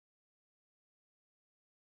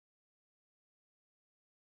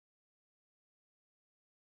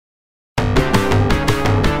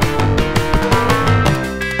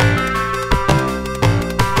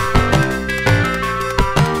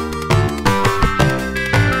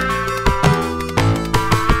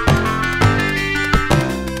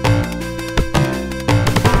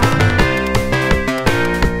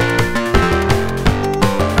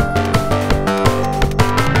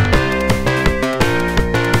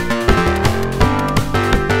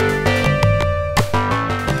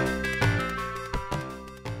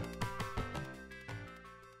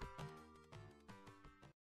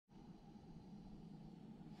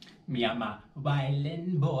me, I'm a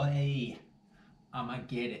violin boy. I'ma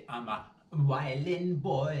get it, I'm a violin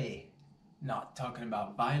boy. Not talking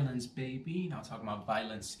about violence, baby. Not talking about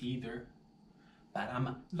violence either. But I'm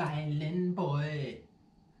a violin boy.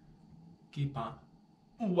 Keep on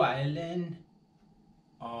violin.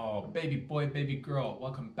 Oh, baby boy, baby girl,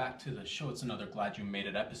 welcome back to the show. It's another Glad You Made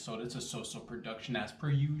It episode. It's a so-so production as per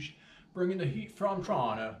usual. Bringing the heat from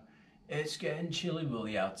Toronto. It's getting chilly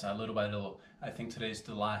willy outside little by little. I think today's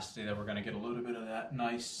the last day that we're going to get a little bit of that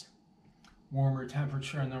nice warmer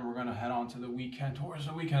temperature, and then we're going to head on to the weekend. Towards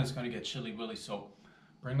the weekend it's going to get chilly willy, so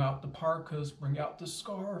bring out the parkas, bring out the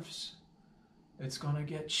scarves. It's going to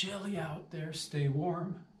get chilly out there. Stay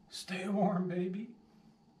warm, baby.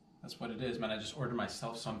 That's what it is, man. I just ordered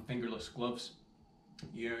myself some fingerless gloves,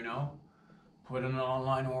 you know, put in an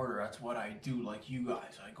online order. That's what I do, like you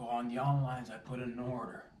guys. I go on the onlines, I put in an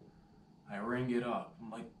order, I ring it up.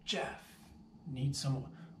 I'm like, Jeff, need some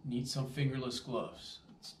fingerless gloves.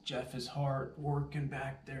 Jeff is hard working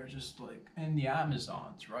back there, just like in the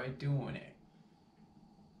Amazons, right, doing it.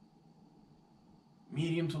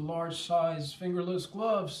 Medium to large size fingerless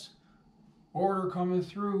gloves. Order coming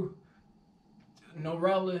through. No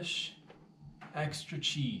relish, extra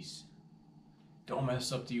cheese. Don't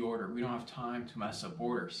mess up the order. We don't have time to mess up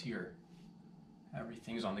orders here.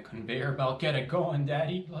 Everything's on the conveyor belt. Get it going,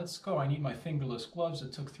 daddy. Let's go. I need my fingerless gloves.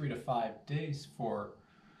 It took 3 to 5 days for,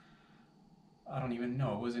 I don't even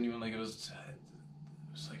know. It wasn't even like, it was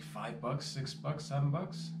like $5, $6,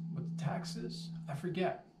 $7 with the taxes. I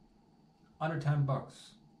forget. Under $10.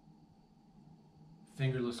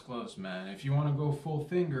 Fingerless gloves, man. If you want to go full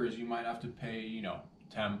fingers, you might have to pay, you know,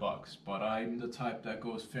 $10. But I'm the type that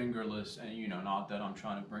goes fingerless, and you know, not that I'm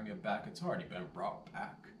trying to bring it back. It's already been brought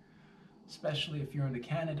back. Especially if you're in the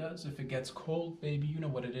Canadas, if it gets cold, baby, you know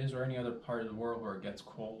what it is, or any other part of the world where it gets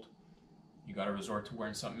cold. You gotta resort to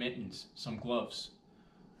wearing some mittens, some gloves.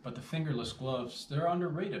 But the fingerless gloves, they're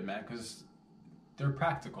underrated, man, because they're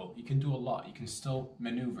practical. You can do a lot. You can still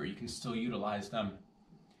maneuver. You can still utilize them.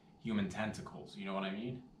 Human tentacles, you know what I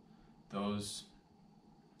mean? Those,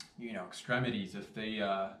 you know, extremities, if they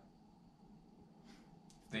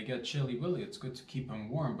get chilly willy, it's good to keep them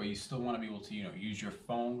warm, but you still want to be able to, you know, use your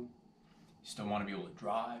phone. You still want to be able to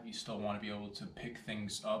drive. You still want to be able to pick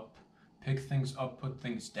things up, put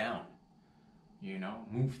things down, you know,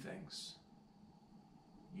 move things.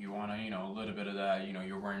 You want to, you know, a little bit of that, you know,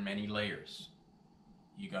 you're wearing many layers.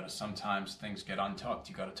 You got to, sometimes things get untucked.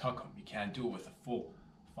 You got to tuck them. You can't do it with a full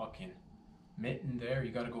fucking mitten there.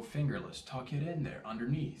 You got to go fingerless. Tuck it in there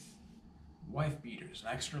underneath. Wife beaters,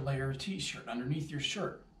 an extra layer of t-shirt underneath your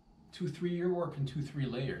shirt. 2-3 year work in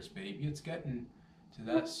 2-3 layers, baby. It's getting to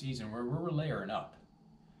that season where we're layering up.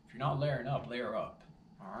 If you're not layering up, layer up.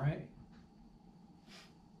 All right.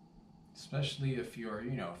 Especially if you're,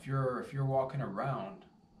 you know, if you're walking around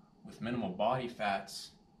with minimal body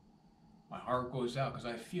fats. My heart goes out because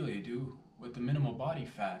I feel you, dude. With the minimal body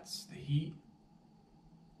fats, the heat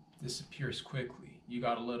disappears quickly. You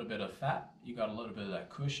got a little bit of fat, you got a little bit of that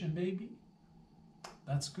cushion, baby.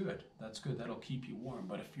 That's good. That's good. That'll keep you warm.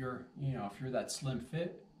 But if you're, you know, if you're that slim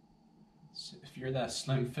fit, if you're that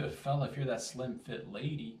slim fit fella, if you're that slim fit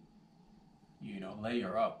lady, you know,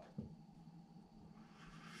 layer up.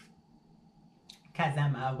 Cause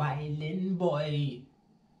I'm a violin boy.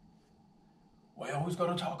 Well, you always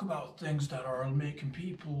gotta talk about things that are making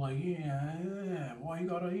people like, yeah. Why you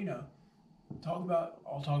gotta, you know,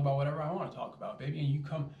 I'll talk about whatever I want to talk about, baby. And you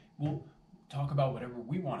come, we'll talk about whatever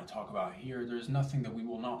we want to talk about here. There's nothing that we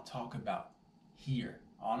will not talk about here.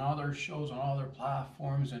 On other shows, on other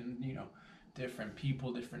platforms, and, you know, different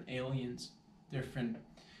people, different aliens, different,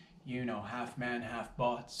 you know, half man, half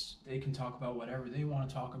bots. They can talk about whatever they want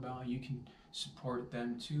to talk about. You can support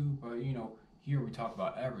them too. But, you know, here we talk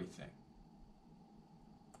about everything.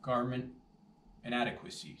 Garment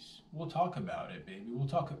inadequacies. We'll talk about it, baby. We'll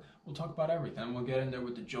talk about everything. We'll get in there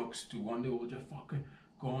with the jokes too. One day we'll just fucking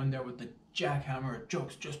go in there with the jackhammer of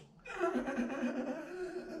jokes, just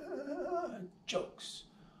jokes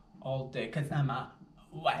all day. Cause I'm a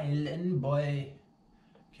violin boy.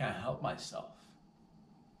 Can't help myself.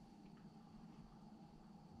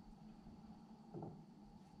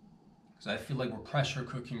 Cause I feel like we're pressure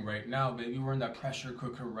cooking right now, baby. We're in that pressure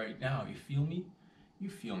cooker right now. You feel me? You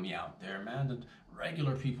feel me out there, man. The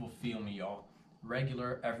regular people feel me, y'all.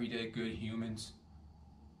 Regular, everyday, good humans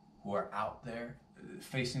who are out there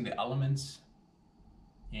facing the elements.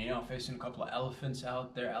 You know, facing a couple of elephants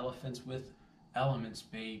out there. Elephants with elements,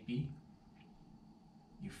 baby.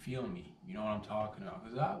 You feel me? You know what I'm talking about?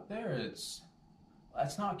 Because out there,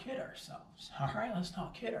 let's not kid ourselves. All right? Let's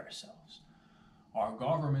not kid ourselves. Our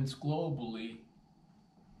governments globally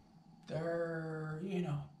They're,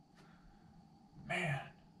 man,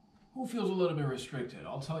 who feels a little bit restricted?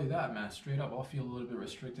 I'll tell you that, man, straight up. I'll feel a little bit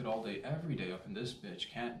restricted all day, every day up in this bitch.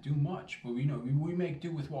 Can't do much, but we make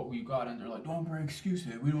do with what we got, and they're like, don't bring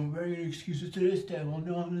excuses. We don't bring any excuses to this day. Well,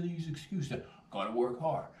 none of these excuses. Gotta work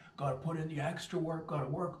hard. Gotta put in the extra work. Gotta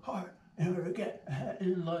work hard in order to get ahead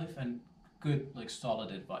in life. And good, like,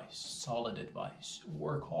 solid advice.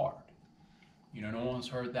 Work hard. No one's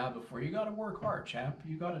heard that before. You gotta work hard, champ.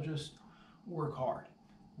 You gotta just work hard.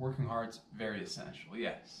 Working hard's very essential.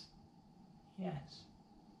 Yes.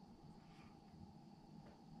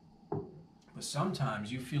 But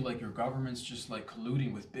sometimes you feel like your government's just like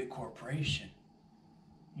colluding with big corporation.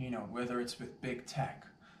 Whether it's with big tech,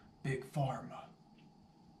 big pharma.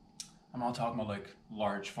 I'm not talking about like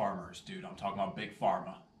large farmers, dude. I'm talking about big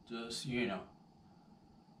pharma. Just,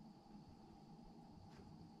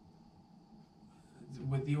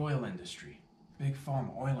 with the oil industry, big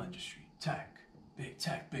pharma, oil industry, tech,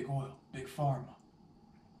 big oil, big pharma.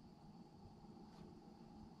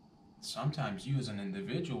 Sometimes you as an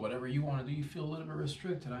individual, whatever you want to do, you feel a little bit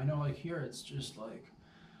restricted. I know, like, here it's just like,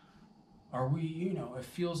 are we, it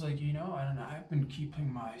feels like, and I've been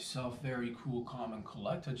keeping myself very cool, calm, and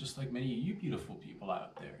collected, just like many of you beautiful people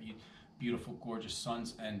out there. You beautiful, gorgeous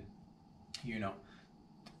sons and, you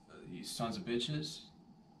sons of bitches,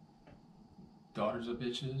 daughters of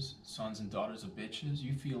bitches, sons and daughters of bitches.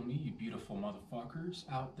 You feel me, you beautiful motherfuckers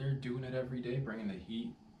out there doing it every day, bringing the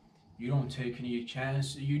heat. You don't take any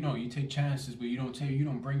chances. You take chances, but you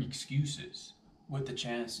don't bring excuses with the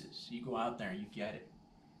chances. You go out there and you get it.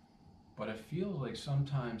 But it feels like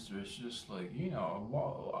sometimes there's just like,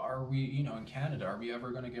 are we, in Canada, are we ever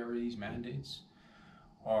going to get rid of these mandates?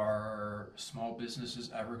 Are small businesses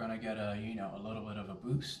ever going to get a little bit of a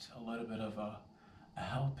boost, a little bit of a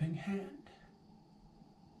helping hand?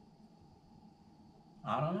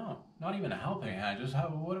 I don't know. Not even a helping hand. Just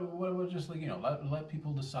just like, let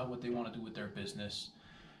people decide what they want to do with their business.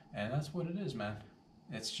 And that's what it is, man.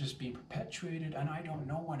 It's just being perpetuated, and I don't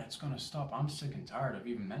know when it's going to stop. I'm sick and tired of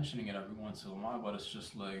even mentioning it every once in a while, but it's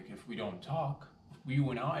just like, if we don't talk, if you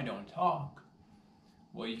and I don't talk,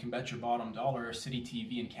 well, you can bet your bottom dollar City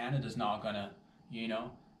TV in Canada's not going to,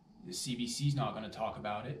 the CBC's not going to talk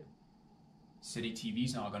about it. City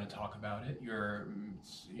TV's not going to talk about it. Your,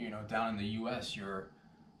 down in the US, your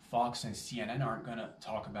Fox and CNN aren't going to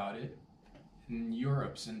talk about it. In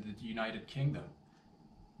Europe's and the United Kingdom,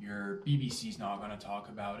 your BBC's not going to talk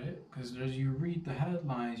about it. Because you read the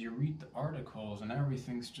headlines, you read the articles, and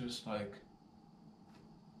everything's just like,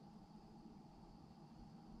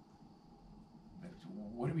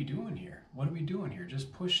 what are we doing here? What are we doing here?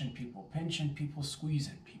 Just pushing people, pinching people,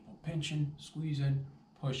 squeezing people, pinching, squeezing,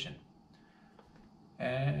 pushing.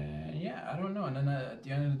 And yeah, I don't know. And then at the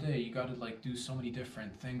end of the day, you got to like do so many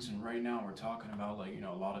different things. And right now we're talking about like,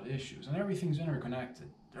 a lot of issues, and everything's interconnected.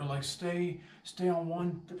 They're like, stay on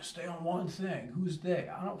one thing. Who's they?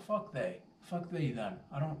 I don't fuck they. Fuck they, them.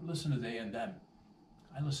 I don't listen to they and them.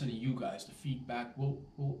 I listen to you guys. The feedback, we'll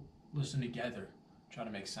listen together. Try to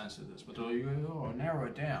make sense of this. But narrow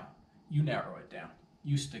it down. You narrow it down.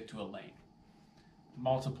 You stick to a lane.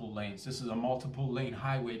 Multiple lanes. This is a multiple lane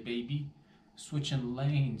highway, baby. Switching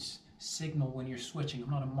lanes. Signal when you're switching. I'm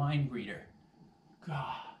not a mind reader.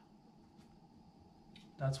 God.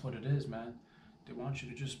 That's what it is, man. They want you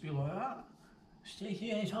to just be like, stick to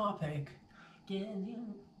a topic.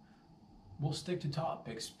 We'll stick to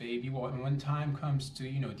topics, baby. When time comes to,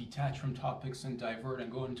 detach from topics and divert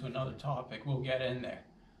and go into another topic, we'll get in there.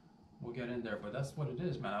 But that's what it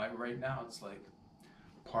is, man. Right now, it's like,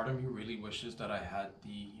 part of me really wishes that I had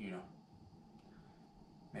the,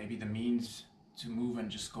 maybe the means to move and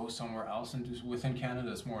just go somewhere else. And just within Canada,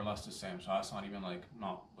 it's more or less the same. So that's not even like,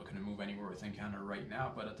 not looking to move anywhere within Canada right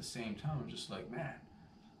now. But at the same time, I'm just like, man,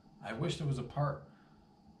 I wish there was a part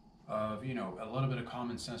of, a little bit of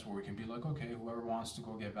common sense where we can be like, okay, whoever wants to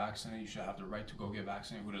go get vaccinated, you should have the right to go get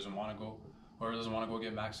vaccinated. Whoever doesn't want to go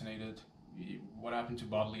get vaccinated, what happened to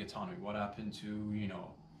bodily autonomy? What happened to,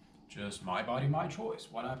 just my body, my choice?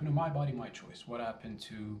 What happened to my body, my choice? What happened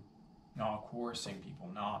to not coercing people,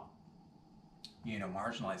 not,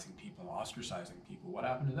 marginalizing people, ostracizing people? What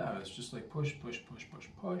happened to that? It's just like push,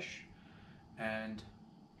 and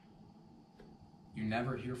you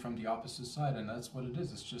never hear from the opposite side, and that's what it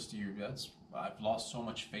is. It's just I've lost so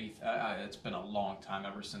much faith. It's been a long time,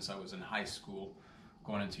 ever since I was in high school,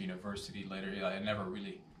 going into university later. I never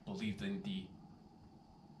really believed in the,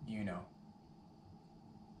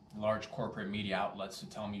 large corporate media outlets to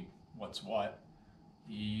tell me what's what.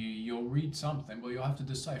 You'll read something, but you'll have to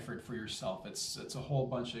decipher it for yourself. It's a whole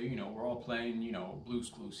bunch of, we're all playing, Blue's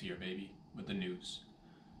Clues here, baby, with the news.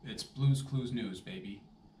 It's Blue's Clues News, baby.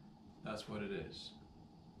 That's what it is.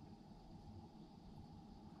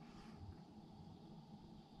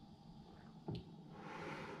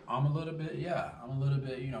 I'm a little bit,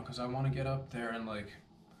 you know, because I want to get up there and like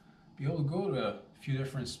be able to go to a few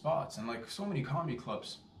different spots and like so many comedy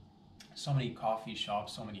clubs, so many coffee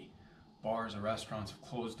shops, so many bars or restaurants have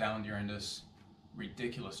closed down during this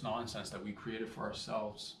ridiculous nonsense that we created for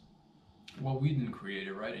ourselves. Well, we didn't create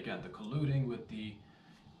it, right? Again, the colluding with the,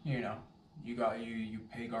 you know, you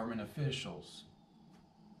pay government officials.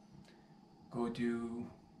 Go do,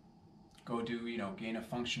 you know, gain of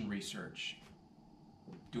function research.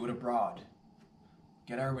 Do it abroad.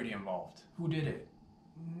 Get everybody involved. Who did it?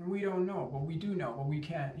 We don't know, but we do know, but we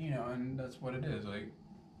can't, you know, and that's what it is. Like,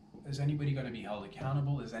 is anybody going to be held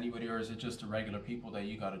accountable? Is anybody, or is it just the regular people that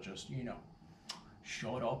you got to just, you know,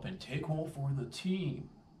 shut up and take one for the team?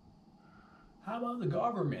 How about the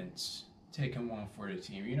government taking one for the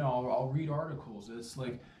team? You know, I'll read articles. It's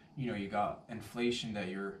like, you know, you got inflation that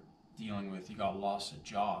you're dealing with. You got loss of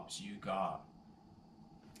jobs. You got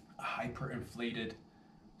a hyperinflated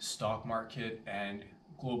stock market and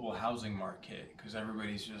global housing market because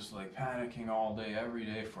everybody's just like panicking all day, every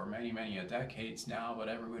day for many, many decades now. But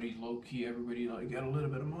everybody's low key. Everybody like get a little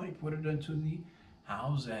bit of money, put it into the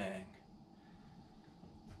housing.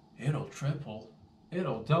 It'll triple.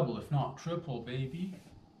 It'll double, if not triple, baby.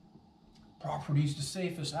 Property's the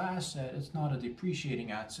safest asset. It's not a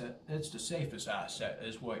depreciating asset. It's the safest asset,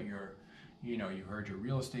 is what you heard your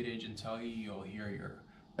real estate agent tell you. You'll hear your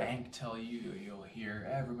bank tell you. You'll hear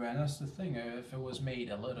everybody. And that's the thing. If it was made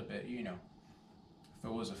a little bit, you know, if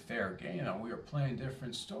it was a fair game, you know, we were playing a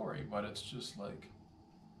different story. But it's just like,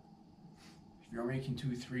 if you're making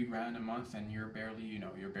 $2-3 grand a month and you're barely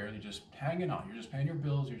just hanging on. You're just paying your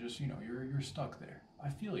bills. You're just, you know, you're stuck there. I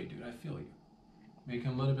feel you, dude. I feel you.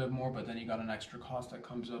 Making a little bit more, but then you got an extra cost that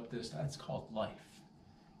comes up. That's called life.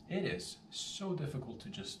 It is so difficult to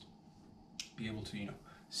just be able to, you know,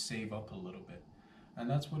 save up a little bit. And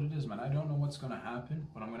that's what it is, man. I don't know what's going to happen,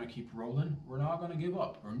 but I'm going to keep rolling. We're not going to give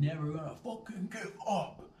up. We're never going to fucking give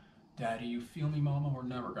up. Daddy, you feel me, mama? We're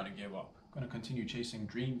never going to give up. Going to continue chasing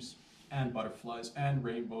dreams and butterflies and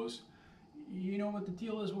rainbows. You know what the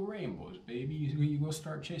deal is with rainbows, baby. You go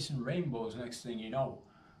start chasing rainbows, next thing you know,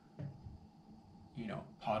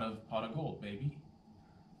 pot of gold, baby.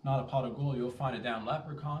 Not a pot of gold, you'll find a damn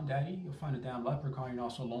leprechaun, daddy. You'll find a damn leprechaun. You're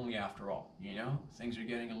not so lonely after all, you know? Things are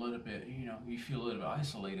getting a little bit, you know, you feel a little bit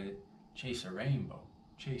isolated. Chase a rainbow.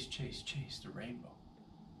 Chase the rainbow.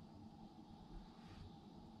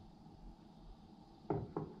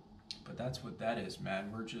 But that's what that is,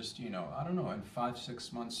 man. We're just, you know, I don't know, in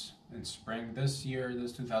 5-6 months in spring, this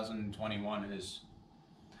 2021 is,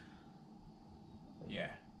 yeah.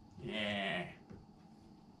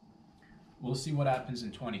 We'll see what happens in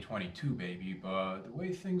 2022, baby, but the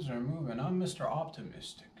way things are moving, I'm Mr.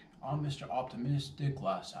 Optimistic. I'm Mr. Optimistic,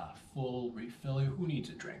 glass half full, refill you. Who needs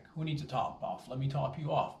a drink? Who needs a top off? Let me top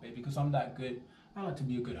you off, baby, because I'm that good. I like to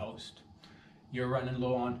be a good host. You're running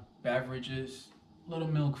low on beverages, little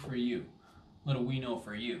milk for you, little Weeno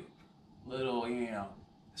for you, little, you know,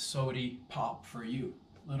 sody pop for you,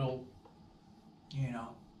 little, you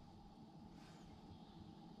know,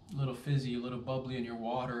 little fizzy, little bubbly in your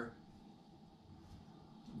water.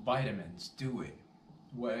 Vitamins, do it.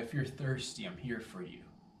 Well, if you're thirsty, I'm here for you.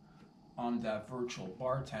 I'm that virtual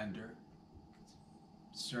bartender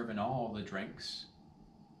serving all the drinks.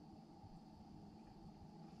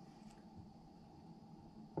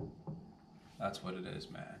 That's what it is,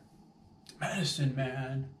 man. Medicine,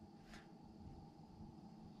 man.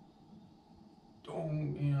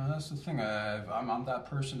 Don't, you know, that's the thing. I'm that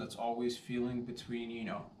person that's always feeling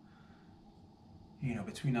between,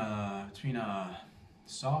 between a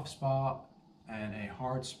soft spot and a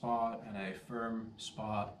hard spot and a firm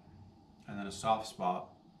spot and then a soft spot,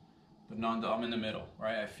 but I'm in the middle,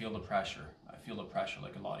 right? I feel the pressure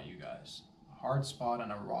like a lot of you guys. A hard spot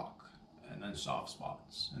and a rock, and then soft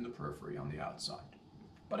spots in the periphery on the outside,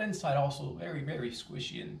 but inside also very, very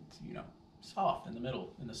squishy and, you know, soft in the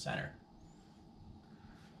middle, in the center.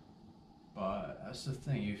 But that's the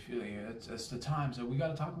thing, you feel it's the times that we got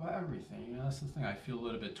to talk about everything. You know, that's the thing. I feel a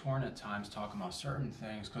little bit torn at times talking about certain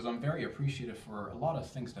things because I'm very appreciative for a lot of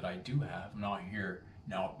things that I do have. I'm not here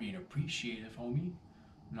not being appreciative, homie.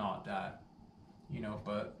 Not that, you know,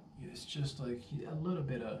 but it's just like a little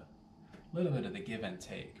bit of the give and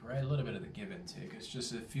take, right? A little bit of the give and take. It's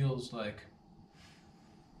just, it feels like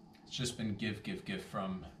it's just been give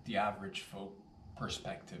from the average folk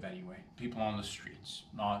perspective anyway. People on the streets,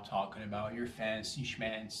 not talking about your fancy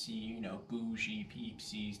schmancy, you know, bougie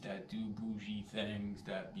peepsies that do bougie things,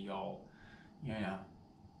 that be all, you know,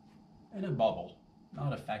 in a bubble,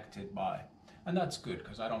 not affected by. And that's good,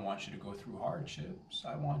 because I don't want you to go through hardships.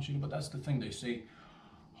 I want you to, but that's the thing, they say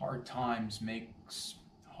hard times makes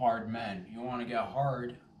hard men. You want to get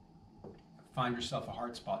hard, find yourself a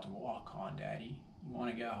hard spot to walk on, daddy. You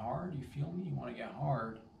want to get hard, you feel me? You want to get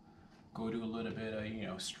hard, go do a little bit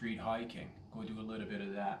of, street hiking. Go do a little bit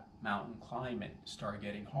of that mountain climbing, start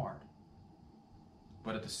getting hard.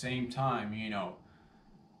 But at the same time, it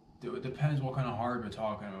depends what kind of hard we're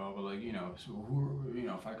talking about, but so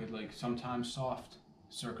if I could, sometimes soft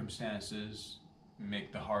circumstances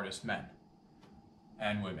make the hardest men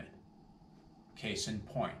and women. Case in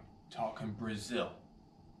point, talking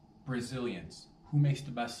Brazilians. Who makes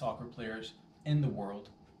the best soccer players in the world?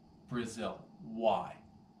 Brazil. Why?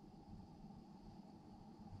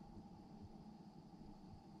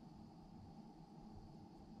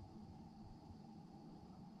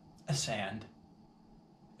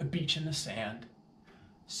 A beach in the sand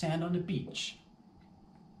on the beach,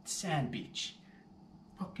 sand beach,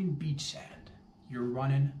 fucking beach sand. You're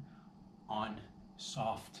running on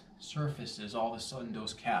soft surfaces. All of a sudden,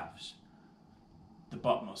 those calves, the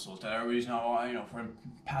butt muscles that everybody's now, for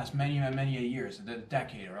past many years, the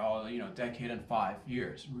decade or all, decade and 5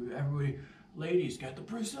 years. Everybody, ladies, get the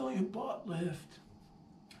Brazilian butt lift.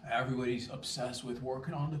 Everybody's obsessed with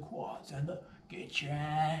working on the quads and get your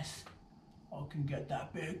ass. I can get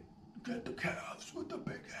that big, get the calves with the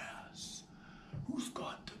big ass. Who's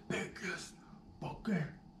got the biggest fucking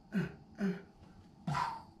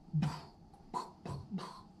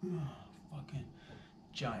fucking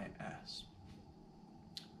giant ass?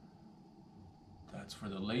 That's for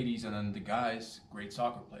the ladies, and then the guys, great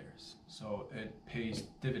soccer players. So it pays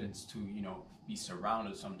dividends to, be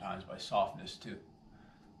surrounded sometimes by softness too.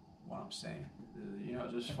 What I'm saying,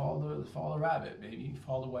 just follow the rabbit, baby.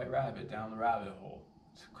 Follow the white rabbit down the rabbit hole.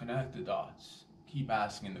 Connect the dots. Keep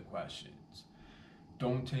asking the questions.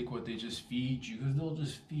 Don't take what they just feed you, because they'll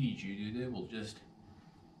just feed you, dude. They will just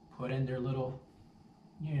put in their little,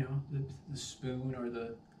 the spoon or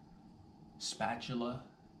the spatula.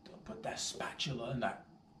 They'll put that spatula in that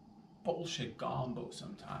bullshit gumbo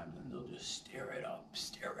sometimes, and they'll just stir it up.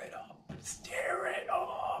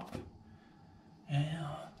 And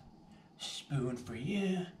spoon for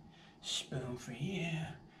you, spoon for you,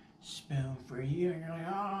 spoon for you. And you're like,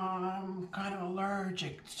 oh, I'm kind of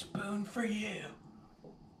allergic. Spoon for you.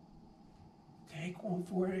 Take one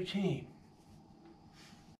for the team.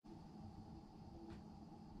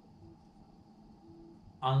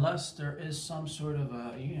 Unless there is some sort of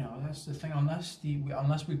a, that's the thing. Unless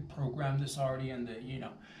we program this already in the,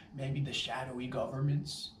 maybe the shadowy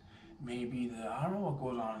governments. Maybe I don't know what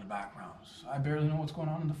goes on in the backgrounds. I barely know what's going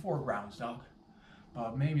on in the foregrounds, dog.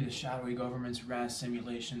 But maybe the shadowy governments ran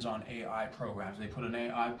simulations on AI programs. They put an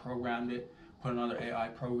AI programmed it, put another AI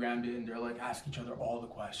programmed it, and they're ask each other all the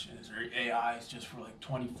questions. Their AI is just for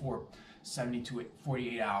 24, 72,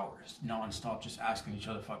 48 hours, non-stop, just asking each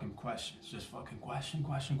other fucking questions. Just fucking question,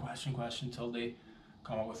 until they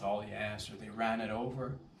come up with all the answers. They ran it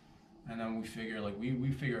over, and then we figure,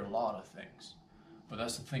 we figured a lot of things. But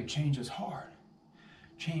that's the thing, change is hard.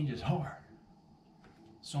 Change is hard.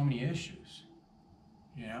 So many issues,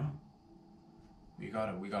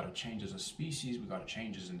 We gotta change as a species, we gotta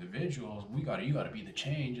change as individuals, you gotta be the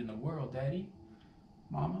change in the world, daddy,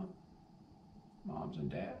 mama, moms and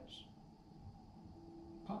dads,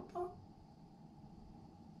 papa.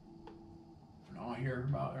 We're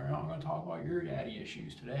not gonna talk about your daddy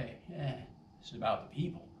issues today. Yeah, this is about the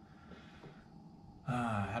people.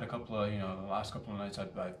 I had a couple of, the last couple of nights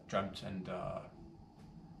I've dreamt and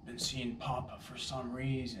been seeing Papa for some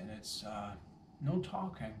reason. It's no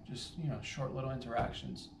talking, just, short little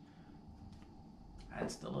interactions. And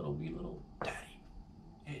it's the wee little daddy.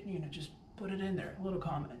 It, just put it in there, a little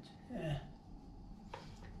comment.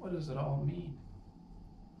 What does it all mean?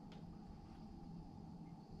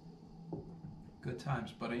 Good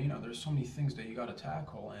times, but there's so many things that you gotta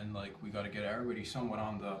tackle, and we gotta get everybody somewhat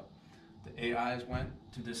on the AIs went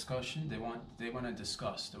to discussion. They went and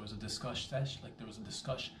discussed. There was a discuss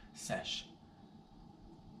sesh,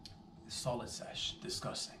 solid sesh,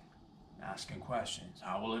 discussing, asking questions.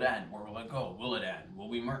 How will it end? Where will it go? Will it end? Will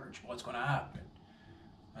we merge? What's going to happen?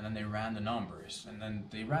 And then they ran the numbers.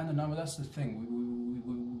 That's the thing.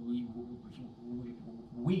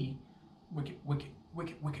 We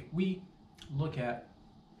look at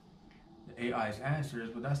the AI's answers,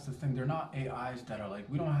 but that's the thing. They're not AIs that are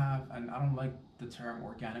we don't have, and I don't like the term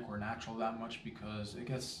organic or natural that much, because it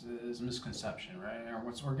gets is a misconception, right? Or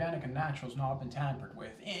what's organic and natural has not been tampered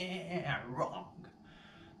with. Wrong.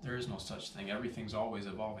 There is no such thing. Everything's always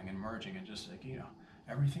evolving and merging, and just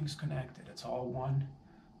everything's connected. It's all one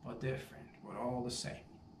but different, but all the same.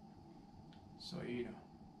 So, you know,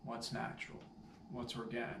 what's natural, what's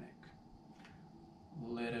organic, a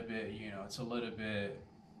little bit, you know, it's a little bit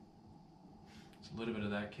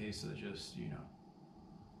of that case of just, you know,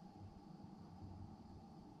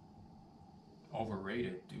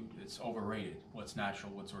 overrated, dude. It's overrated. What's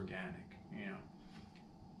natural, what's organic, you know.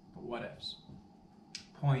 But what ifs?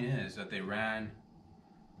 Point is that they ran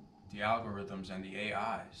the algorithms and the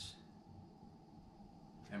AIs.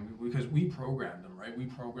 And because we program them, right? We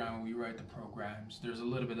program, we write the programs. There's a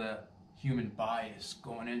little bit of human bias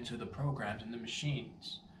going into the programs and the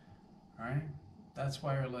machines, right? That's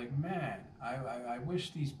why you're like, man, I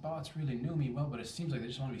wish these bots really knew me well, but it seems like they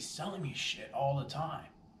just want to be selling me shit all the time.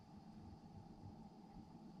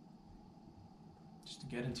 Just to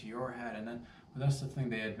get into your head. And then, but that's the thing,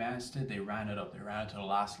 they advanced it, they ran it up, they ran it to the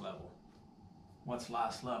last level. What's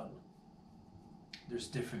last level? There's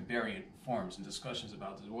different variant forms and discussions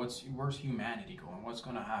about this. Where's humanity going? What's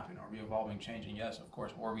going to happen? Are we evolving, changing? Yes, of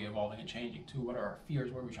course. Are we evolving and changing too? What are our fears?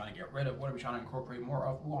 What are we trying to get rid of? What are we trying to incorporate more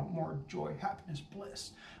of? We want more joy, happiness,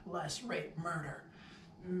 bliss, less rape, murder,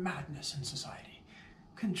 madness in society.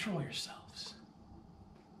 Control yourselves.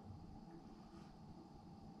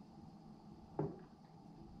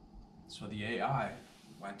 So the AI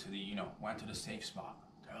went to the safe spot.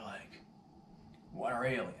 They're like, what are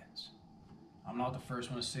aliens? I'm not the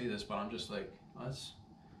first one to say this, but I'm just like,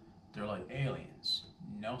 they're like aliens.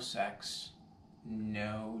 No sex,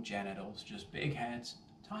 no genitals, just big heads,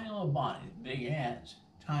 tiny little bodies, big heads,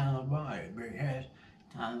 tiny little bodies, big heads,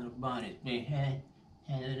 tiny little bodies, big head,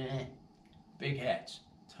 big heads,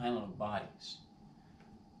 tiny little bodies.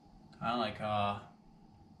 Kind of like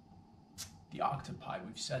the octopi.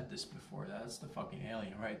 We've said this before. That's the fucking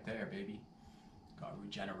alien right there, baby. Got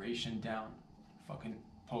regeneration down. Fucking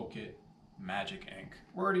poke it. Magic ink.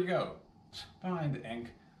 Where'd he go? Behind the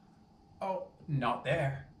ink. Oh, not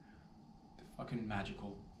there. The fucking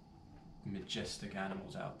magical, majestic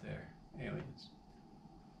animals out there. Aliens.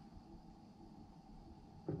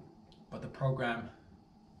 But the program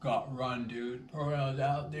got run, dude. Program's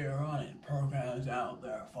out there running. Program's out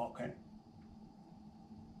there fucking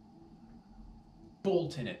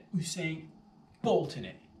bolting it. Usain bolting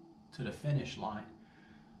it to the finish line.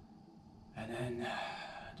 And then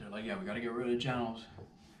they're like, yeah, we gotta get rid of the genitals.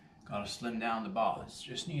 Gotta slim down the bots.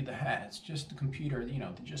 Just need the heads. Just the computer, you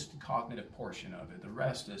know, just the cognitive portion of it. The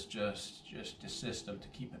rest is just the system to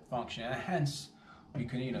keep it functioning. And hence, we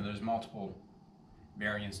could, you know, there's multiple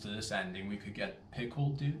variants to this ending. We could get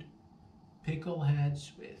pickled, dude. Pickle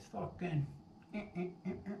heads with fucking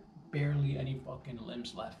barely any fucking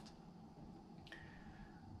limbs left.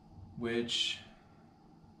 Which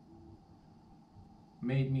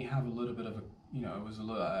made me have a little bit of a, you know, it was a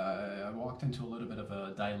little, I walked into a little bit of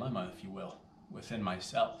a dilemma, if you will, within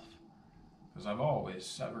myself. Because I've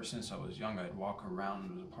always, ever since I was young, I'd walk around,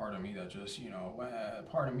 there was a part of me that just, you know,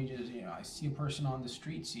 part of me just, you know, I see a person on the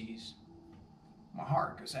street, sees, my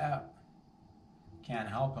heart goes out. Can't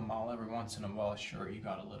help him all. Every once in a while, sure, you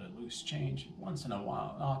got a little loose change. Once in a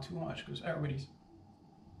while, not too much, because everybody's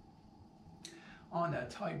on that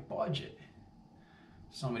tight budget.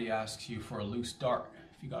 Somebody asks you for a loose dart.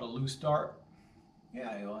 If you got a loose dart,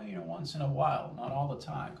 yeah, well, you know, once in a while, not all the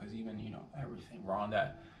time, because even, you know, everything, we're on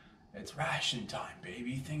that, it's ration time,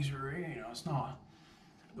 baby. Things are, you know, it's not,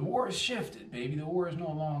 the war has shifted, baby. The war is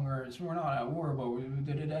no longer, we're not at war, but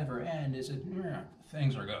did it ever end? Is it,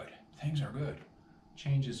 things are good. Things are good.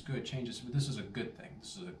 Change is good. Change is, this is a good thing.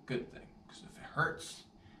 This is a good thing, because if it hurts,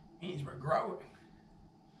 it means we're growing.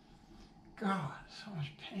 God, so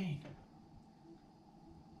much pain.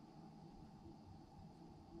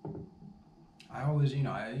 I always, you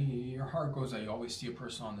know, your heart goes out. You always see a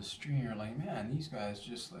person on the street and you're like, man, these guys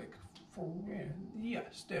just like,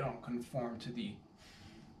 yes, they don't conform to the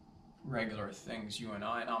regular things you and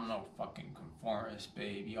I, and I'm no fucking conformist,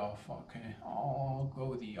 baby. I'll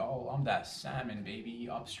go I'm that salmon, baby,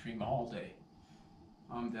 upstream all day.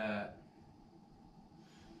 I'm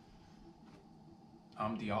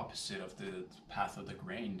the opposite of the path of the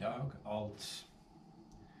grain, dog.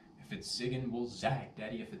 If it's zigging, we'll zag,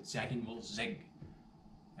 daddy. If it's zagging, we'll zig.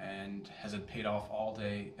 And has it paid off all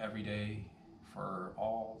day, every day, for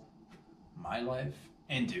all my life?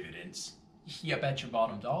 And dividends. You bet your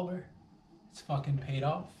bottom dollar. It's fucking paid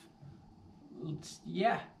off.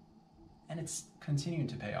 Yeah. And it's continuing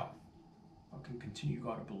to pay off. Fucking continue, you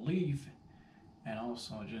gotta believe. And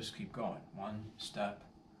also just keep going. One step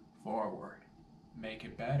forward. Make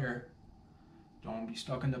it better. Don't be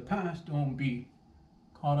stuck in the past. Don't be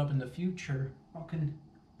caught up in the future. Fucking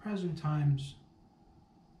present times.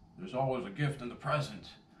 There's always a gift in the present.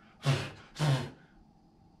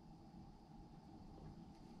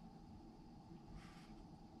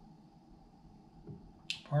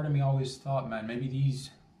 part of me always thought, man, maybe these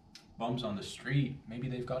bums on the street, maybe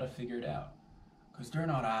they've got it figured out. Because they're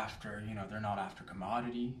not after, they're not after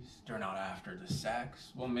commodities. They're not after the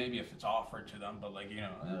sex. Well, maybe if it's offered to them, but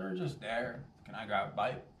they're just there. Can I grab a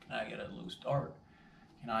bite? Can I get a loose dart?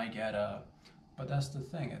 Can I get a... But that's the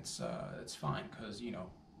thing. It's fine because,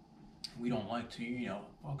 we don't like to,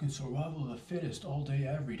 fucking survival of the fittest all day,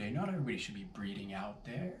 every day. Not everybody should be breeding out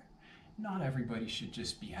there. Not everybody should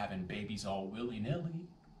just be having babies all willy-nilly.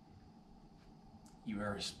 You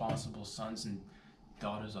irresponsible sons and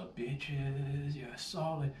daughters are bitches. Yeah,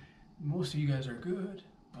 solid. Most of you guys are good,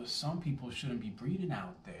 but some people shouldn't be breeding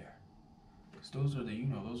out there. Because those are the,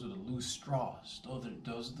 those are the loose straws.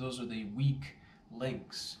 Those are the weak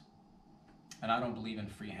links. And I don't believe in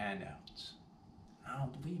free handouts.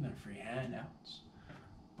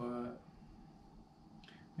 But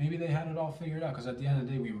maybe they had it all figured out, because at the end of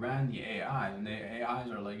the day, we ran the AI, and the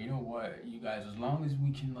AIs are like, you know what, you guys, as long as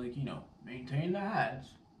we can, maintain the heads,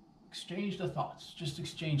 exchange the thoughts, just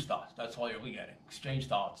exchange thoughts. That's all you'll be getting. Exchange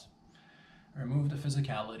thoughts. Remove the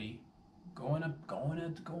physicality. Go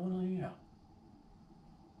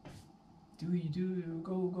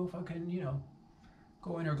fucking,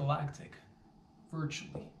 go intergalactic,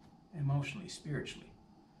 virtually, emotionally, spiritually.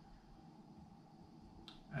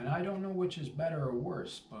 And I don't know which is better or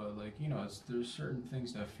worse, but there's certain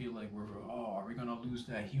things that feel like are we gonna lose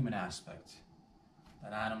that human aspect,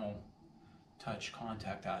 that animal touch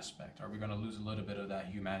contact aspect? Are we gonna lose a little bit of that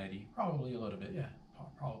humanity? Probably a little bit, yeah,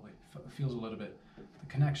 probably. It feels a little bit, the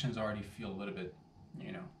connections already feel a little bit,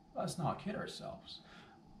 let's not kid ourselves.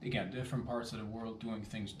 Again, different parts of the world doing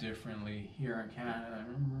things differently. Here in Canada,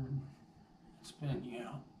 it's been,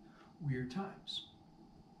 weird times.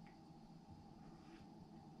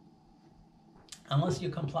 Unless you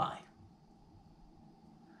comply.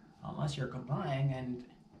 Unless you're complying and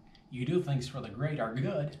you do things for the greater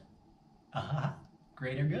good.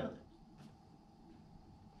 Greater good.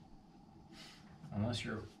 Unless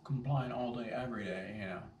you're complying all day, every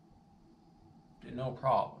day, no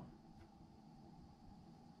problem.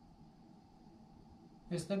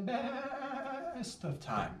 It's the best of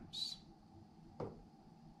times.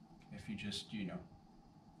 If you just,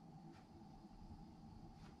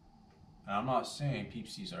 And I'm not saying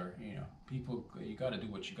peepsies are, people, you gotta do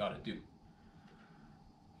what you gotta do.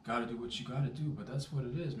 Gotta do what you gotta do, but that's what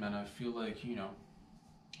it is, man. I feel like,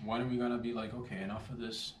 when are we gonna be like, okay, enough of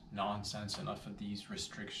this nonsense, enough of these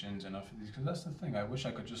restrictions, enough of these, because that's the thing. I wish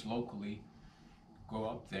I could just locally go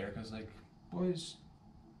up there, because, boys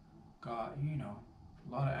got,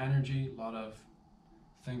 a lot of energy, a lot of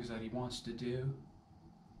things that he wants to do,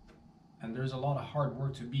 and there's a lot of hard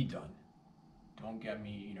work to be done. Don't get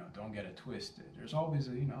me, don't get it twisted. There's always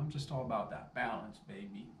I'm just all about that balance,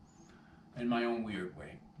 baby. In my own weird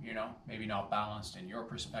way, maybe not balanced in your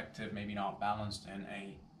perspective, maybe not balanced in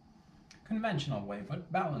a conventional way,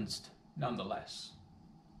 but balanced nonetheless.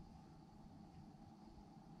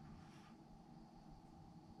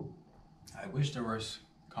 I wish there was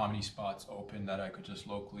comedy spots open that I could just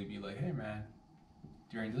locally be like, hey man,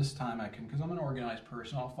 during this time I can, because I'm an organized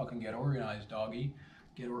person, I'll fucking get organized, doggy.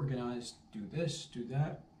 Get organized, do this, do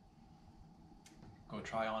that. Go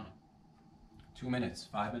try on 2 minutes,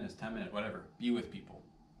 5 minutes, 10 minutes, whatever. Be with people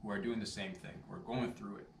who are doing the same thing, who are going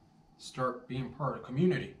through it. Start being part of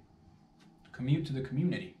community. Commute to the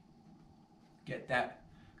community. Get that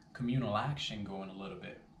communal action going a little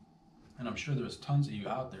bit. And I'm sure there's tons of you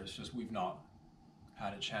out there, it's just we've not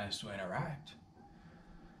had a chance to interact.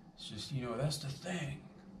 It's just, that's the thing,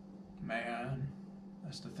 man.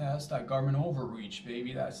 That's that government overreach,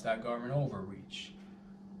 baby. That's that government overreach.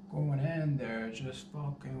 Going in there just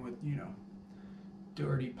fucking with,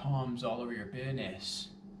 dirty palms all over your business.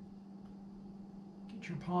 Get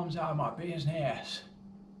your palms out of my business.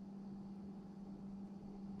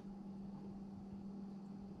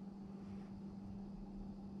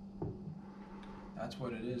 That's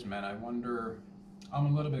what it is, man. I wonder, I'm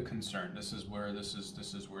a little bit concerned. This is where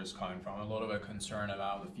it's coming from. I'm a little bit concerned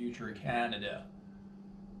about the future of Canada.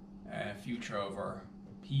 Future of our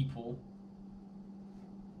people,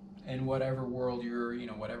 in whatever world you're,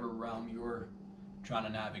 whatever realm you're trying to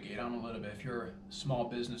navigate. I'm a little bit, if you're a small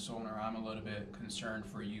business owner, I'm a little bit concerned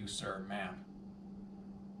for you, sir, ma'am.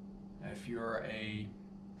 If you're a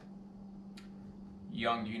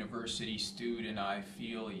young university student, I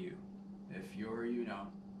feel you. If you're,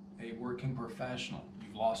 a working professional,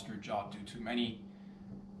 you've lost your job due to many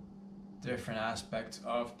different aspects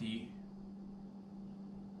of the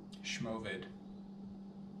schmovid.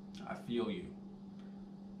 I feel you.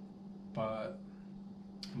 But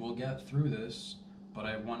we'll get through this, but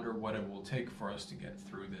I wonder what it will take for us to get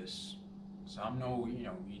through this. So I'm no,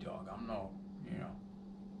 e-dog. I'm no,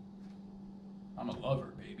 I'm a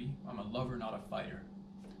lover, baby. I'm a lover, not a fighter.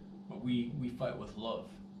 But we fight with love.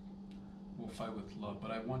 We'll fight with love.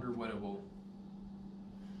 But I wonder what it will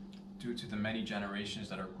do to the many generations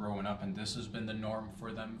that are growing up, and this has been the norm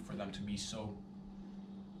for them to be so,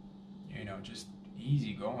 just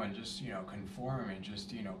easy going, just, conforming,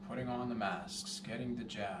 just, putting on the masks, getting the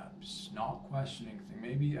jabs, not questioning things.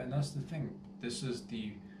 Maybe, and that's the thing, this is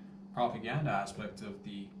the propaganda aspect of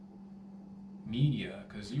the media,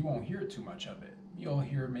 because you won't hear too much of it. You'll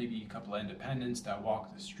hear maybe a couple of independents that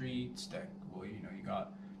walk the streets, that, well, you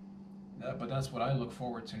got that, but that's what I look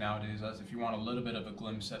forward to nowadays, as if you want a little bit of a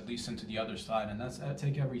glimpse, at least into the other side, and I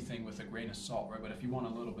take everything with a grain of salt, right? But if you want a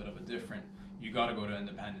little bit of a different, you got to go to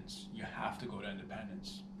independence. You have to go to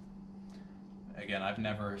independence. Again, I've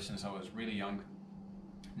never, since I was really young,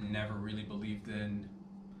 never really believed in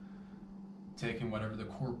taking whatever the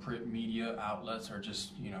corporate media outlets are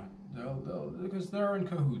just, because they're in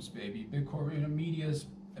cahoots, baby. Big corporate, media's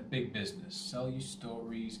a big business. Sell you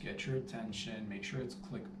stories, get your attention, make sure it's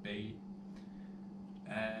clickbait,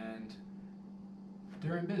 and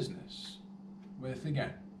they're in business with,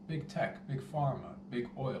 again, big tech, big pharma, big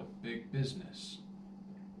oil, big business.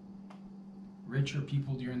 Richer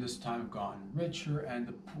people during this time have gotten richer, and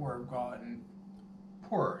the poor have gotten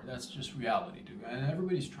poorer. That's just reality, dude. And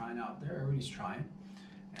everybody's trying out there. Everybody's trying.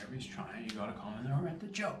 You gotta come in there and write the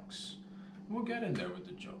jokes. We'll get in there with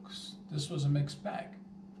the jokes. This was a mixed bag.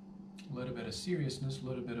 A little bit of seriousness, a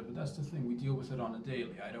little bit of, but that's the thing. We deal with it on a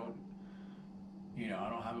daily. I don't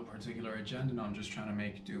have a particular agenda. And I'm just trying to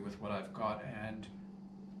make do with what I've got, and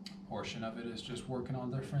a portion of it is just working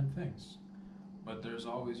on different things. But there's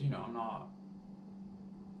always, I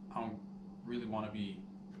don't really want to be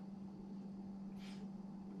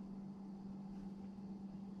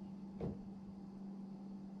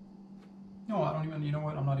No, I don't even, you know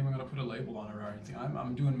what, I'm not even going to put a label on it or anything.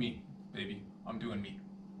 I'm doing me, baby. I'm doing me.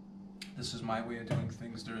 This is my way of doing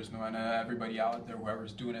things. There is no, and everybody out there,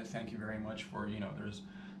 whoever's doing it, thank you very much for, there's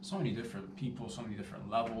so many different people, so many different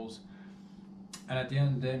levels. And at the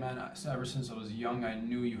end of the day, man, ever since I was young, I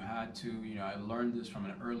knew you had to, I learned this from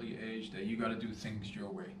an early age, that you got to do things your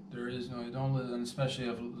way. There is no, don't listen, especially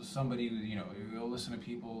if somebody, you'll listen to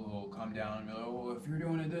people who will come down and be like, oh, if you're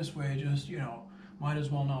doing it this way, just, might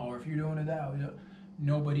as well know, or if you're doing it that way.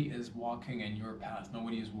 Nobody is walking in your path.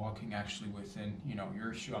 Nobody is walking actually within,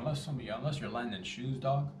 your shoe. Unless you're lending shoes,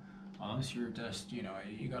 dog. Unless you're just, you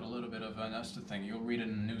got a little bit of, and that's the thing. You'll read it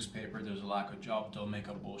in the newspaper. There's a lack of jobs. They'll make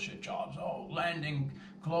up bullshit jobs. Oh, lending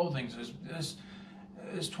clothing. This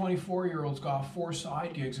 24-year-old's got 4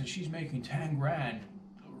 side gigs and she's making 10 grand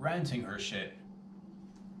renting her shit.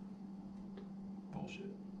 Bullshit.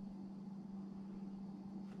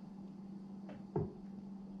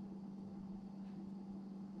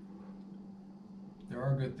 There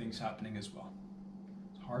are good things happening as well.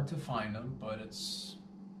 It's hard to find them, but it's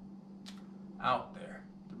out there.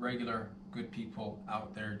 The regular good people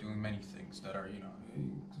out there doing many things that are,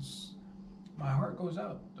 my heart goes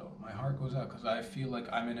out, though. My heart goes out because I feel like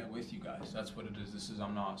I'm in it with you guys. That's what it is.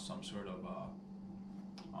 I'm not some sort of,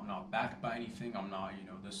 I'm not backed by anything. I'm not,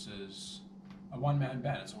 this is a one-man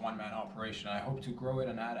band. It's a one-man operation. I hope to grow it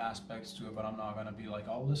and add aspects to it, but I'm not going to be like,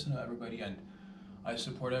 I'll listen to everybody and I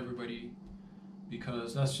support everybody,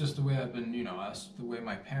 because that's just the way I've been, that's the way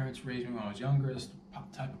my parents raised me when I was younger. That's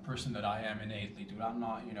the type of person that I am innately, dude. I'm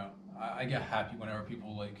not, I get happy whenever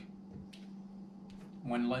people,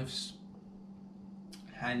 when life's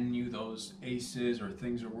handing you those aces or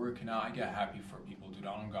things are working out, I get happy for people, dude.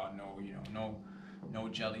 I don't got no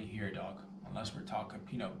jelly here, dog. Unless we're talking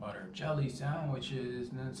peanut butter jelly sandwiches,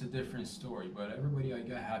 and that's a different story. But everybody, I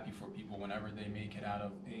get happy for people whenever they make it out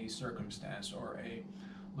of a circumstance or a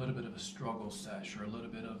little bit of a struggle sesh, or a little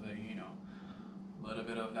bit of a, a little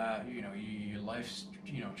bit of that, your life's,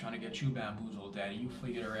 trying to get you bamboozled, daddy. You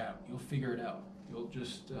figure it out. You'll figure it out. You'll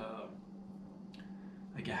just,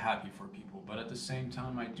 I get happy for people. But at the same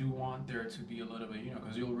time, I do want there to be a little bit,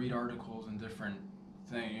 because you'll read articles and different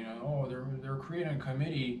things, oh, they're creating a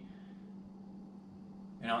committee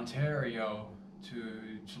in Ontario to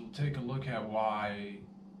take a look at why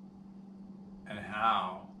and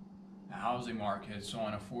how the housing market is so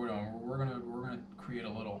unaffordable. We're gonna create a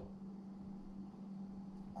little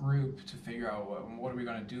group to figure out what are we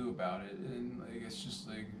gonna do about it. And it's just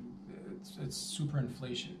like it's super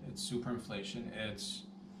inflation. It's super inflation. It's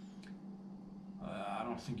I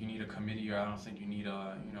don't think you need a committee, or I don't think you need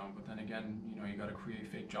a But then again, you got to create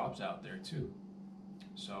fake jobs out there too.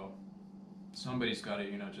 So somebody's got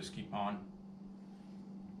to just keep on.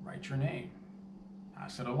 Write your name,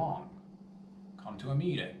 pass it along, come to a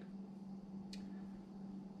meeting.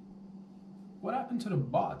 what happened to the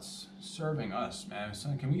bots serving us, man?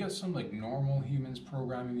 So can we get some like normal humans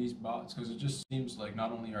programming these bots? Because it just seems like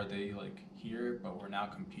not only are they like here, but we're now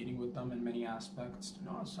competing with them in many aspects.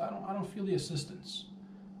 No, so I don't feel the assistance.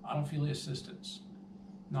 I don't feel the assistance.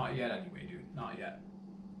 Not yet, anyway, dude. Not yet.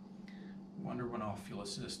 Wonder when I'll feel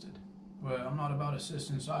assisted. But I'm not about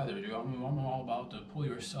assistance either, dude. I'm all about to pull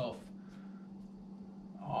yourself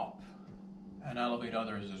up and elevate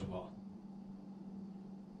others as well.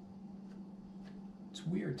 It's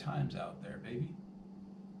weird times out there, baby.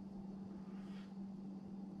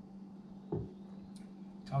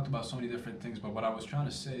 Talked about so many different things, but what I was trying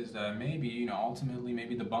to say is that maybe, you know, ultimately,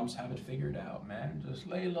 maybe the bumps have it figured out, man. Just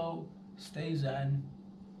lay low, stay zen,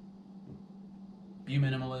 be a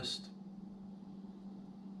minimalist.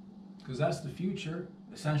 Because that's the future.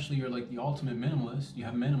 Essentially, you're like the ultimate minimalist. You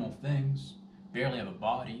have minimal things, barely have a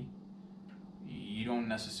body. You don't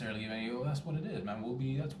necessarily even, you know, that's what it is, man.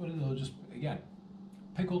 That's what it is. Just, again,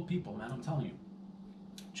 pickled people, man, I'm telling you.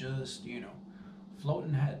 Just, you know,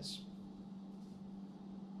 floating heads.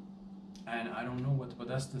 And I don't know what, but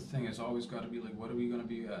that's the thing. It's always got to be like, what are we going to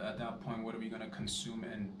be at that point? What are we going to consume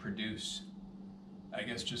and produce? I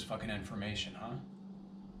guess just fucking information, huh?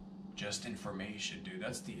 Just information, dude.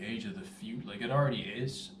 That's the age of the future. Like, it already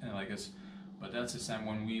is, and like it's, but that's the time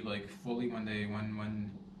when we like fully, when the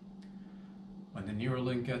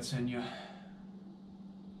Neuralink gets in you,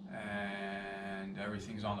 and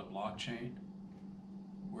everything's on the blockchain.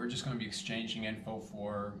 We're just going to be exchanging info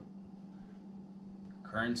for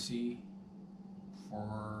currency,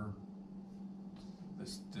 for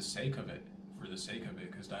the sake of it,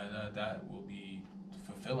 because that will be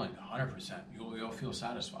fulfilling 100%. You'll feel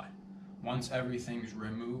satisfied once everything's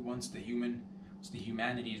removed. Once the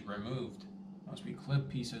humanity is removed, once we clip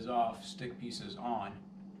pieces off, stick pieces on,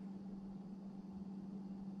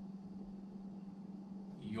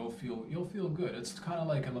 you'll feel good. It's kind of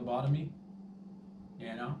like a lobotomy,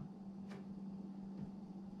 you know.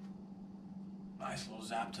 Nice little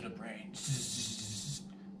zap to the brain.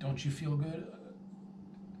 Don't you feel good?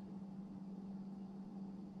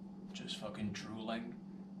 Just fucking drooling.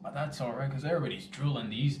 But that's alright, because everybody's drooling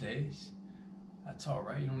these days. That's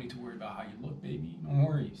alright. You don't need to worry about how you look, baby. No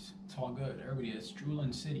worries. It's all good. Everybody is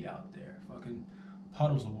drooling city out there. Fucking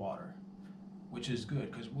puddles of water. Which is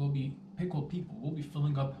good, because we'll be pickled people. We'll be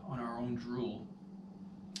filling up on our own drool.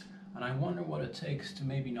 And I wonder what it takes to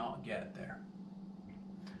maybe not get there.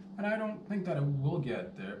 And I don't think that it will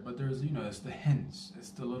get there, but there's, you know, it's the hints, it's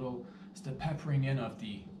the peppering in of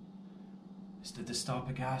it's the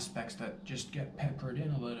dystopic aspects that just get peppered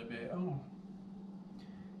in a little bit. Oh,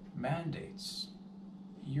 mandates.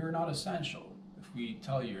 You're not essential if we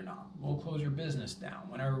tell you you're not. We'll close your business down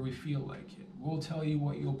whenever we feel like it. We'll tell you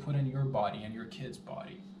what you'll put in your body and your kid's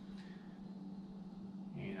body.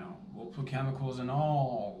 You know, we'll put chemicals in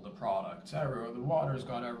all the products, everywhere. The water's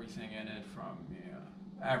got everything in it from,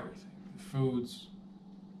 everything, foods.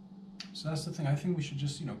 So that's the thing. I think we should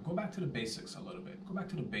just, go back to the basics a little bit.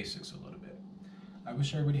 I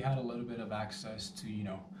wish everybody had a little bit of access to,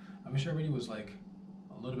 I wish everybody was like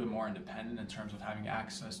a little bit more independent in terms of having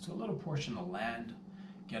access to a little portion of land,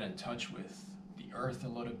 get in touch with the earth a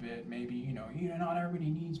little bit. Maybe, not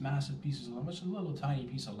everybody needs massive pieces of land, but just a little tiny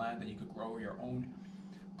piece of land that you could grow your own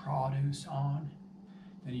produce on.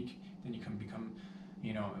 Then you can become,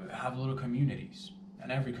 have little communities.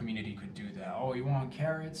 And every community could do that. Oh, you want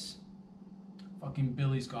carrots? Fucking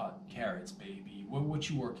Billy's got carrots, baby. What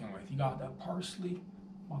you working with? You got that parsley?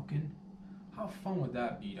 Fucking, how fun would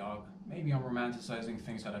that be, dog? Maybe I'm romanticizing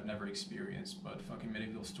things that I've never experienced, but fucking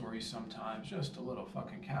medieval stories sometimes. Just a little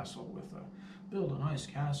fucking castle build a nice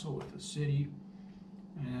castle with a city,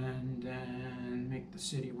 and then make the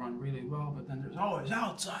city run really well, but then there's always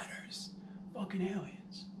outsiders. Fucking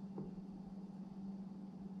aliens.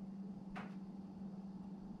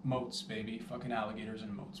 Moats, baby. Fucking alligators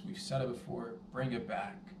and moats. We've said it before. Bring it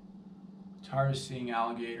back. Tired of seeing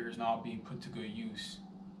alligators not being put to good use.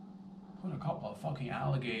 Put a couple of fucking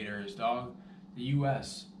alligators, dog. The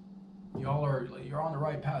U.S. Y'all are, you're on the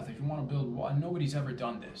right path. If you want to build one, nobody's ever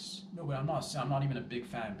done this. Nobody. I'm not even a big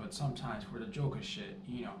fan, but sometimes for the joke of shit,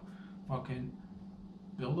 fucking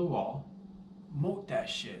build a wall, moat that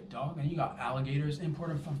shit, dog. And you got alligators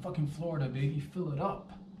imported from fucking Florida, baby. Fill it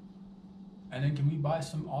up. And then can we buy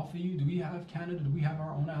some off of you? Do we have Canada? Do we have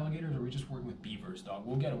our own alligators, or are we just working with beavers, dog?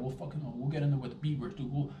 We'll get it. We'll get in there with beavers,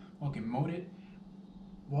 dude. We'll fucking moat it.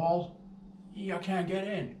 Wall. Yeah, I can't get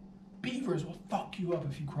in. Beavers will fuck you up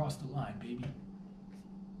if you cross the line, baby.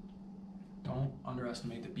 Don't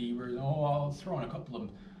underestimate the beavers. Oh, I'll throw in a couple of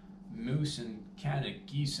moose and Canada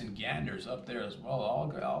geese and ganders up there as well.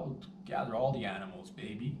 I'll gather all the animals,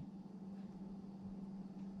 baby.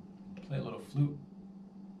 play a little flute.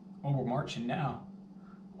 Oh, we're marching now.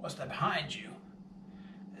 What's that behind you?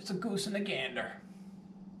 It's a goose and a gander.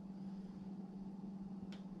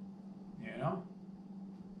 You know?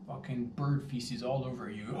 Fucking bird feces all over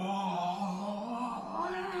you. Oh,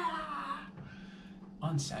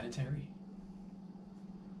 unsanitary.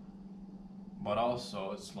 But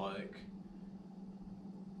also, it's like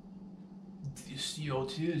the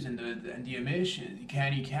CO2s and the emissions. You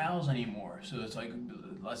can't eat cows anymore. So it's like,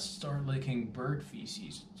 let's start licking bird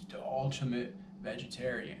feces. The ultimate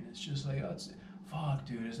vegetarian. It's just like, fuck,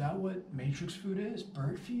 dude. Is that what Matrix food is?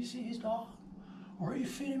 Bird feces, dog? Or are you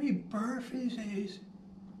feeding me bird feces?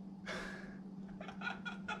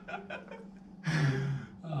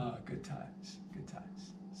 Oh, good times. Good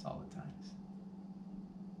times. Solid times.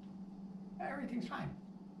 Everything's fine.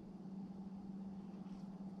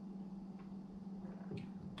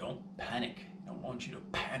 Don't panic. I don't want you to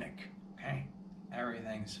panic, okay?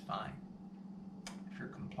 Everything's fine. If you're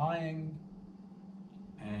complying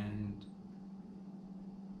and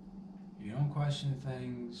you don't question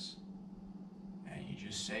things and you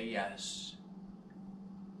just say yes,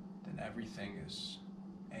 then everything is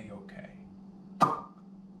A-okay.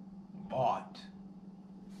 But,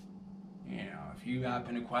 you know, if you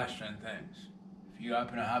happen to question things, if you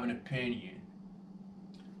happen to have an opinion,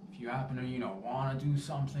 if you happen to, you know, want to do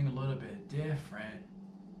something a little bit different,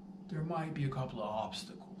 there might be a couple of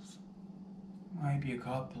obstacles. Might be a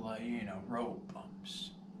couple of, you know, road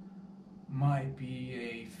bumps. Might be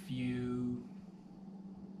a few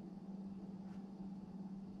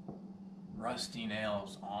rusty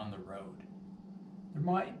nails on the road. There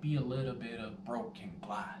might be a little bit of broken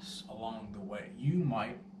glass along the way. You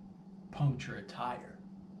might puncture a tire.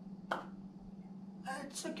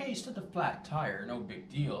 It's a case of the flat tire, no big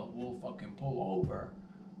deal. We'll fucking pull over,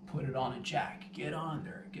 put it on a jack, get on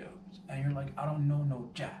there, it goes. And you're like, I don't know no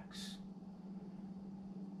jacks.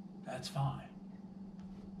 That's fine.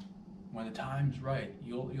 When the time's right,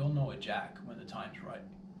 you'll know a jack when the time's right.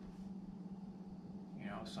 You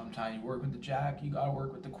know, sometimes you work with the jack, you gotta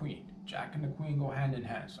work with the queen. Jack and the queen go hand in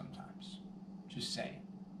hand sometimes. Just saying.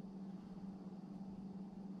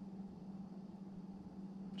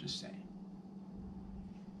 Just saying.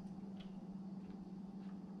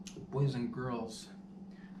 Boys and girls,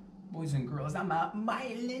 I'm a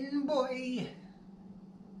violin boy.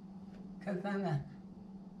 'Cause I'm a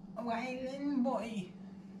violin boy.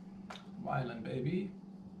 Violin, baby.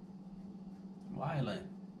 Violin.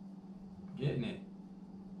 Getting it.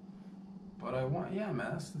 But I want, yeah,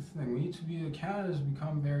 man, that's the thing. We need to be, Canada's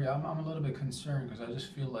become very, I'm a little bit concerned because I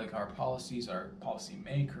just feel like our policies, our policy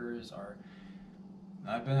makers,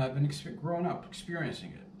 I've been growing up,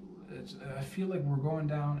 experiencing it. I feel like we're going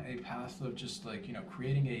down a path of just like, you know,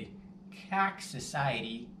 creating a cack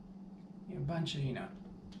society, you know, a bunch of, you know,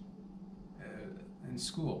 in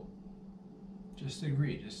school. Just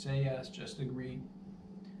agree, just say yes, just agree.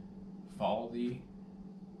 Follow the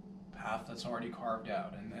path that's already carved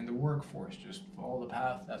out, and the workforce, just follow the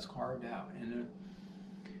path that's carved out. And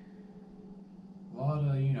a lot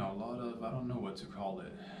of, I don't know what to call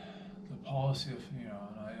it, the policy of, you know,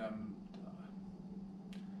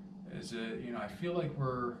 I feel like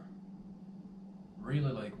we're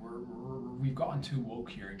really like we've gotten too woke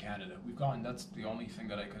here in Canada. That's the only thing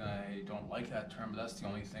that I don't like that term, but that's the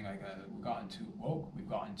only thing we've gotten too woke. We've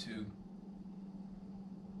gotten too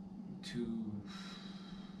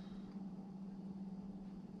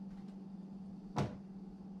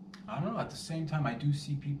I don't know. At the same time, I do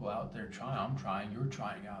see people out there trying. I'm trying. You're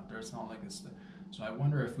trying out there. It's not like it's so I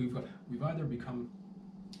wonder if we've either become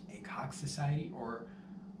a cock society, or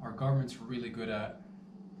our government's really good at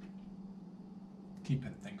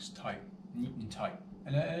keeping things tight, neat and tight.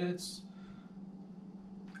 And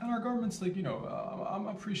our government's like, you know, I'm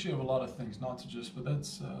appreciative of a lot of things, not to just, but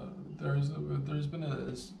that's there's been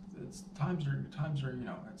times are, you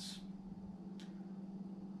know, it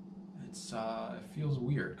feels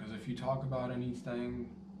weird because if you talk about anything,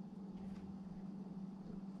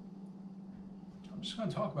 I'm just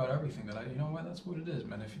gonna talk about everything that you know what, that's what it is,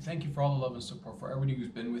 man. Thank you for all the love and support, for everybody who's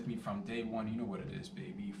been with me from day one. You know what it is,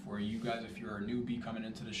 baby. For you guys, if you're a newbie coming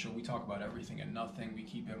into the show, we talk about everything and nothing. We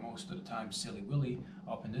keep it most of the time silly willy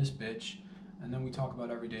up in this bitch, and then we talk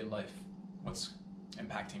about everyday life, what's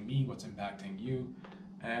impacting me, what's impacting you,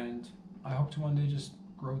 and I hope to one day just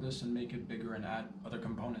grow this and make it bigger and add other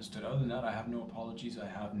components to it. Other than that, I have no apologies. I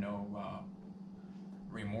have no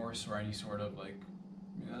remorse or any sort of like,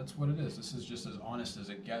 you know, that's what it is. This is just as honest as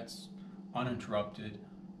it gets, uninterrupted,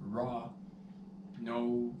 raw,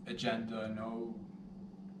 no agenda, no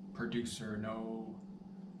producer, no,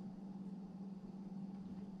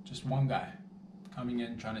 just one guy coming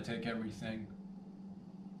in, trying to take everything.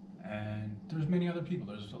 And there's many other people.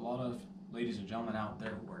 There's a lot of ladies and gentlemen out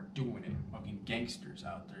there who are doing it. Fucking gangsters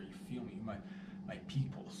out there, you feel me? My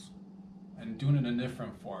peoples. And doing it in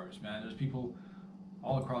different forms, man. There's people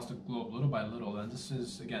all across the globe, little by little. And this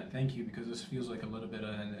is, again, thank you, because this feels like a little bit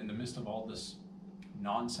of, in the midst of all this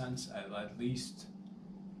nonsense, at least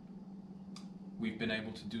we've been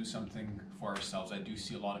able to do something for ourselves. I do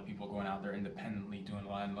see a lot of people going out there independently doing a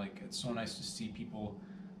lot, and like, it's so nice to see people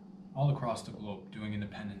all across the globe doing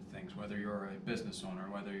independent things, whether you're a business owner,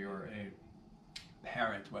 whether you're a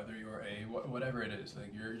parent, whether you're a whatever it is,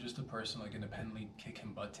 like you're just a person like independently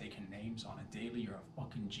kicking butt, taking names on a daily. You're a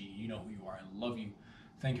fucking G. You know who you are. I love you.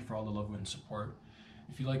 Thank you for all the love and support.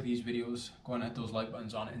 If you like these videos, go and hit those like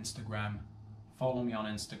buttons on Instagram. Follow me on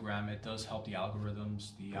Instagram. It does help the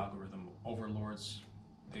algorithms, the algorithm overlords.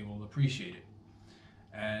 They will appreciate it.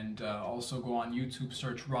 And also go on YouTube,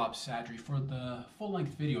 search Rob Sadri for the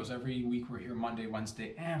full-length videos. Every week we're here Monday,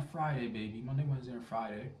 Wednesday, and Friday, baby. Monday, Wednesday, and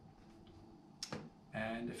Friday.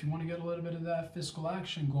 And if you want to get a little bit of that fiscal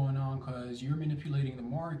action going on, because you're manipulating the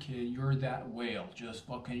market, you're that whale. Just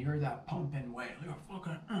fucking, you're that pumping whale. You're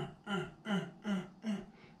fucking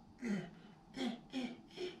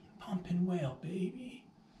pumping whale, baby.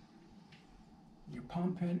 You're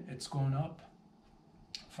pumping, it's going up.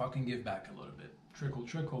 Fucking give back a little bit. Trickle,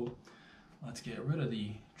 trickle. Let's get rid of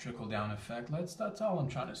the trickle down effect. That's all I'm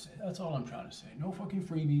trying to say. That's all I'm trying to say. No fucking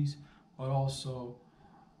freebies, but also,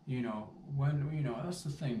 you know, that's the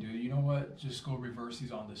thing, dude. You know what? Just go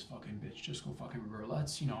reversies on this fucking bitch. Just go fucking reverse.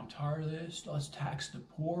 Let's, I'm tired of this. Let's tax the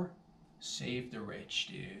poor, save the rich,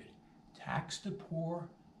 dude. Tax the poor,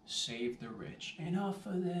 save the rich. Enough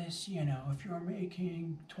of this, if you're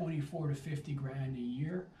making 24 to 50 grand a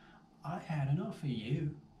year, I had enough of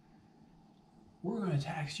you. We're going to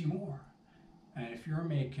tax you more. And if you're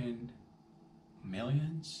making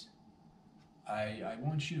millions, I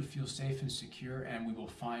want you to feel safe and secure, and we will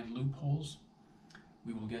find loopholes.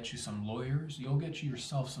 We will get you some lawyers. You'll get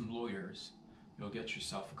yourself some lawyers. You'll get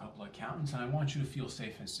yourself a couple of accountants, and I want you to feel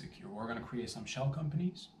safe and secure. We're going to create some shell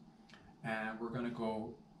companies, and we're going to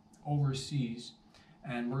go overseas,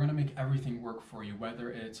 and we're going to make everything work for you, whether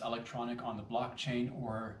it's electronic on the blockchain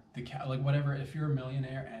or like whatever. If you're a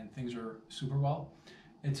millionaire and things are super well,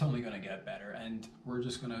 it's only going to get better, and we're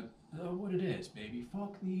just going to, what it is, baby,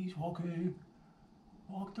 fuck these, okay.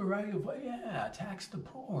 Walk the right of way, yeah, tax the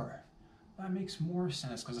poor. That makes more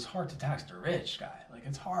sense, because it's hard to tax the rich guy. Like,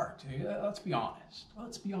 it's hard to, let's be honest.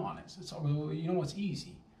 Let's be honest. It's, what's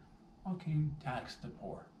easy? Fucking tax the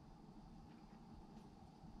poor.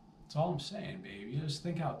 That's all I'm saying, baby. Just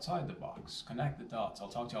think outside the box. Connect the dots. I'll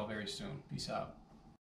talk to y'all very soon. Peace out.